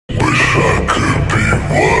I could be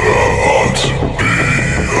what I ought to be,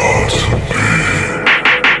 ought to be.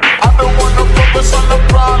 I don't wanna focus on the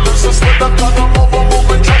problems, instead I got them over,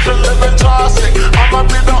 moving trash and living toxic. I'ma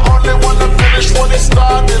be the only one to finish what it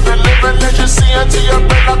started, and living legacy until your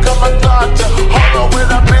brain like I'm a doctor. Hold on,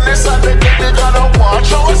 when I've been inside the game, you gotta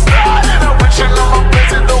watch.